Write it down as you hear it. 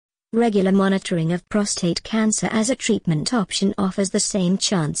Regular monitoring of prostate cancer as a treatment option offers the same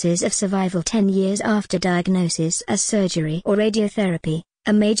chances of survival 10 years after diagnosis as surgery or radiotherapy,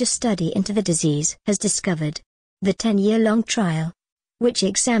 a major study into the disease has discovered. The 10-year-long trial, which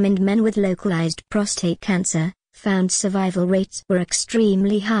examined men with localized prostate cancer, found survival rates were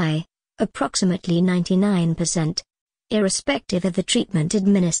extremely high, approximately 99%, irrespective of the treatment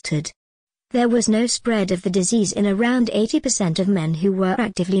administered. There was no spread of the disease in around 80% of men who were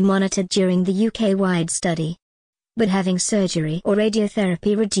actively monitored during the UK-wide study. But having surgery or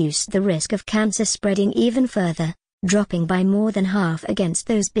radiotherapy reduced the risk of cancer spreading even further, dropping by more than half against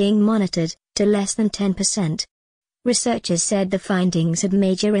those being monitored, to less than 10%. Researchers said the findings had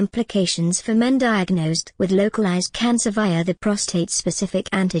major implications for men diagnosed with localized cancer via the prostate-specific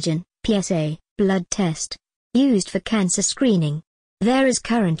antigen, PSA, blood test, used for cancer screening. There is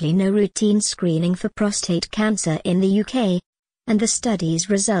currently no routine screening for prostate cancer in the UK, and the study's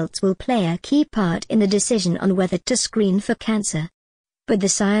results will play a key part in the decision on whether to screen for cancer. But the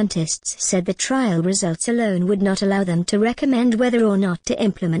scientists said the trial results alone would not allow them to recommend whether or not to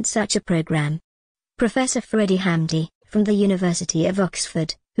implement such a program. Professor Freddie Hamdi, from the University of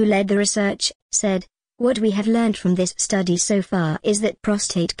Oxford, who led the research, said, "What we have learned from this study so far is that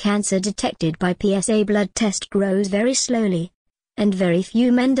prostate cancer detected by PSA blood test grows very slowly, and very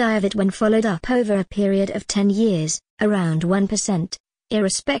few men die of it when followed up over a period of 10 years, around 1%,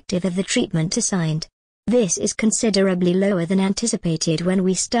 irrespective of the treatment assigned. This is considerably lower than anticipated when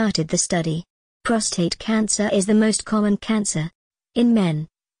we started the study. Prostate cancer is the most common cancer in men,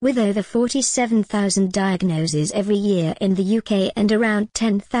 with over 47,000 diagnoses every year in the UK and around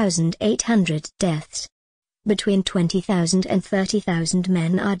 10,800 deaths. Between 20,000 and 30,000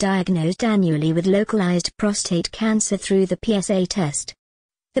 men are diagnosed annually with localized prostate cancer through the PSA test.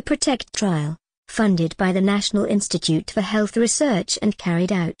 The PROTECT trial, funded by the National Institute for Health Research and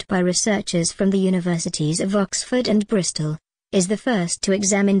carried out by researchers from the universities of Oxford and Bristol, is the first to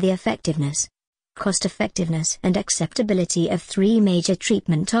examine the effectiveness, cost-effectiveness and acceptability of three major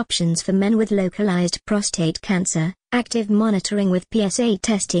treatment options for men with localized prostate cancer: active monitoring with PSA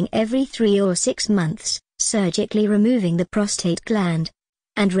testing every 3 or 6 months, surgically removing the prostate gland,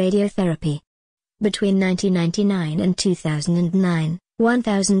 and radiotherapy. Between 1999 and 2009,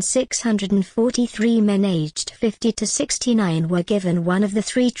 1,643 men aged 50 to 69 were given one of the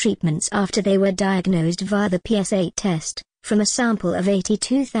three treatments after they were diagnosed via the PSA test, from a sample of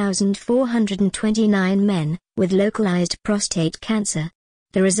 82,429 men with localized prostate cancer.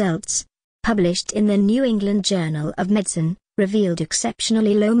 The results, published in the New England Journal of Medicine, revealed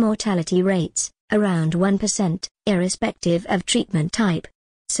exceptionally low mortality rates, around 1%, irrespective of treatment type.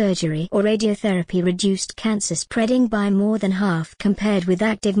 Surgery or radiotherapy reduced cancer spreading by more than half compared with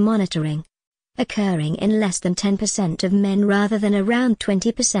active monitoring, occurring in less than 10% of men rather than around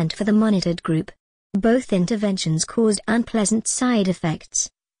 20% for the monitored group. Both interventions caused unpleasant side effects,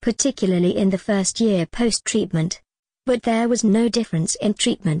 particularly in the first year post-treatment. But there was no difference in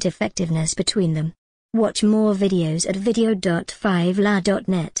treatment effectiveness between them. Watch more videos at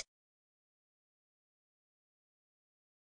video.5la.net.